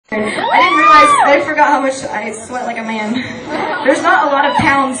I forgot how much I sweat like a man. There's not a lot of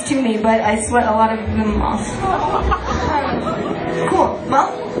pounds to me, but I sweat a lot of them off. Cool.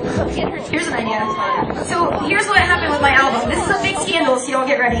 Well, here's an idea. So here's what happened with my album. This is a big scandal, so y'all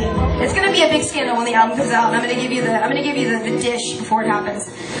get ready. It's gonna be a big scandal when the album comes out, and I'm gonna give you the dish before it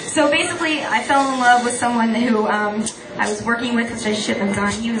happens. So basically, I fell in love with someone who I was working with, which I shouldn't have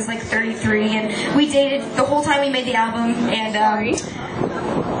done. He was like 33, and we dated the whole time we made the album, and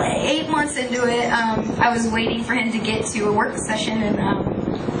 8 months into it, I was waiting for him to get to a work session, and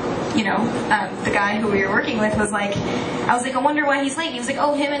the guy who we were working with was like, I was like, I wonder why he's late. He was like,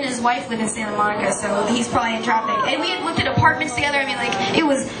 oh, him and his wife live in Santa Monica, so he's probably in traffic. And we had looked at apartments together. I mean, like, it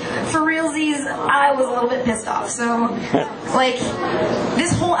was, for realsies, I was a little bit pissed off. So, like,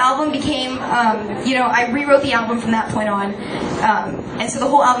 this whole album became, I rewrote the album from that point on. And so the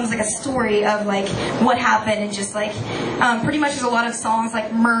whole album is like a story of, like, what happened, and just, like, pretty much there's a lot of songs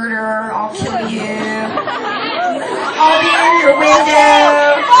like Murder, I'll Kill You, I'll Be in Your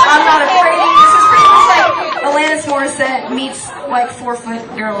Window, I'm Not Afraid of You. This is pretty much like Alanis Morissette meets, like,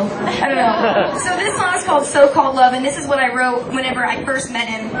 4-foot girl. I don't know. So this song is called So-Called Love, and this is what I wrote whenever I first met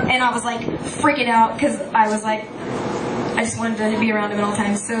him, and I was, like, freaking out, because I was, like, I just wanted to be around him at all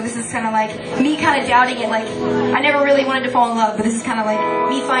times. So this is kind of like me kind of doubting it. Like, I never really wanted to fall in love, but this is kind of like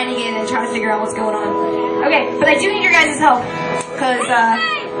me finding it and trying to figure out what's going on. Okay, but I do need your guys' help, because,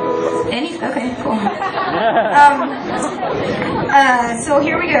 okay, cool. So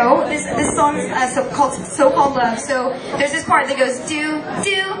here we go. This song is called So-Called Love. So there's this part that goes do,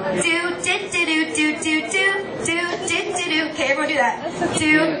 do, do, do, do, do, do, do, do, do, do, do. Okay, everyone do that.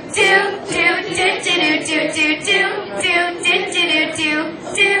 Do, do, do, do, do, do, do, do, do, do,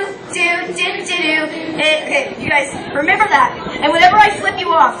 do, do. Okay, you guys remember that. And whenever I flip you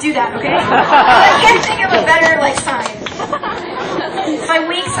off, do that, okay? I can't think of a better, like, sign. If I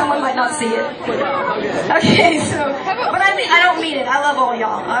wink, someone might not see it. Okay, so, but I don't mean it. I love all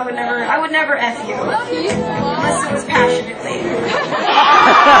y'all. I would never F you. Unless it was passionately.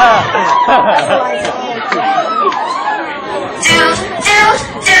 That's all I do.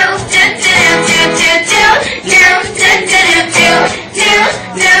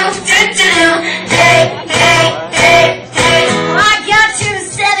 I got to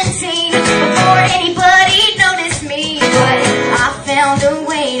 17 before anybody noticed me, but I found a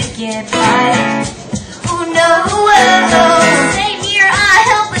way to get by. Oh no,